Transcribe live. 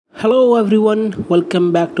Hello everyone,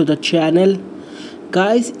 welcome back to the channel.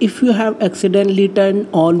 Guys, if you have accidentally turned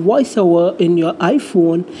on VoiceOver in your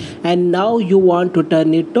iPhone and now you want to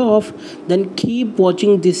turn it off, then keep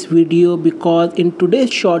watching this video because in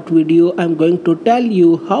today's short video I'm going to tell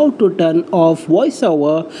you how to turn off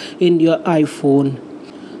VoiceOver in your iPhone.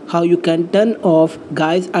 How you can turn off,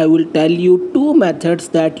 guys, I will tell you two methods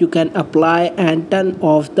that you can apply and turn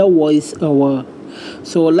off the VoiceOver.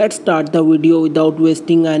 So let's start the video without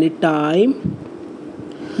wasting any time.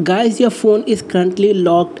 Guys, your phone is currently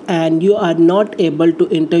locked and you are not able to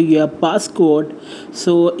enter your passcode.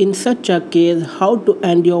 So in such a case, how to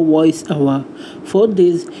end your VoiceOver? For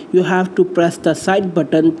this, you have to press the side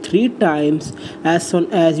button 3 times. As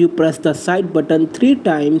soon as you press the side button 3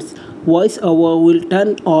 times, VoiceOver will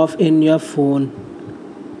turn off in your phone.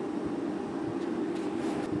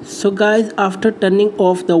 So guys, after turning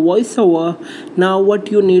off the VoiceOver, now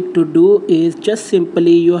what you need to do is just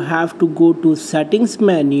simply you have to go to settings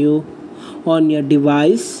menu on your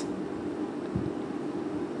device.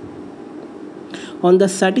 On the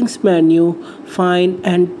settings menu, find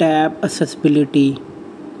and tap accessibility.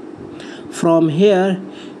 From here,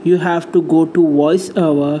 you have to go to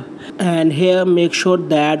VoiceOver and here make sure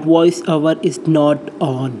that VoiceOver is not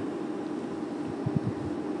on.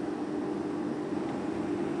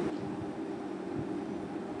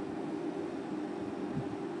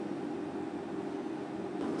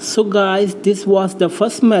 So guys, this was the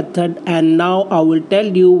first method and now I will tell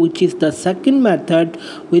you which is the second method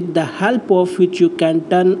with the help of which you can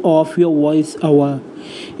turn off your VoiceOver.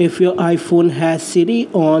 If your iPhone has Siri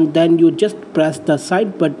on, then you just press the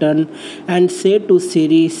side button and say to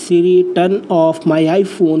Siri, Siri, turn off my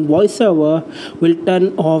iPhone. VoiceOver will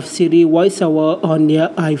turn off Siri VoiceOver on your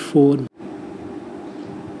iPhone.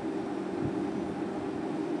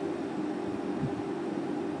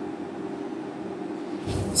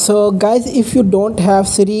 So guys, if you don't have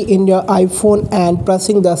Siri in your iPhone and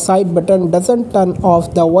pressing the side button doesn't turn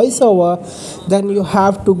off the VoiceOver, then you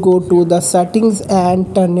have to go to the settings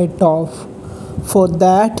and turn it off. For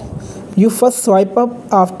that, you first swipe up.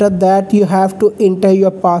 After that, you have to enter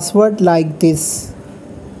your password like this.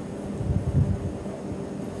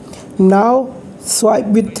 Now swipe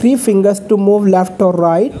with 3 fingers to move left or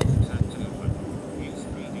right.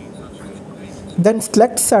 Then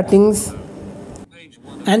select settings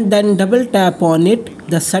and then double tap on it.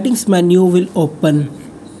 The settings menu will open.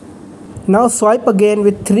 Now swipe again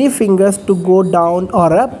with 3 fingers to go down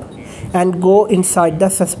or up and go inside the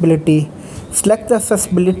accessibility. Select the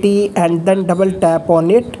accessibility and then double tap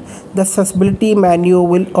on it. The accessibility menu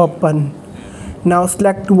will open. Now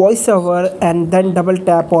select VoiceOver and then double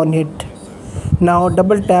tap on it. Now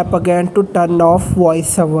double tap again to turn off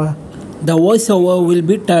VoiceOver. The VoiceOver will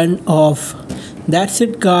be turned off. That's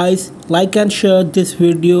it guys. Like and share this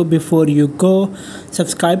video before you go.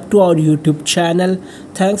 Subscribe to our YouTube channel.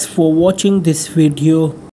 Thanks for watching this video.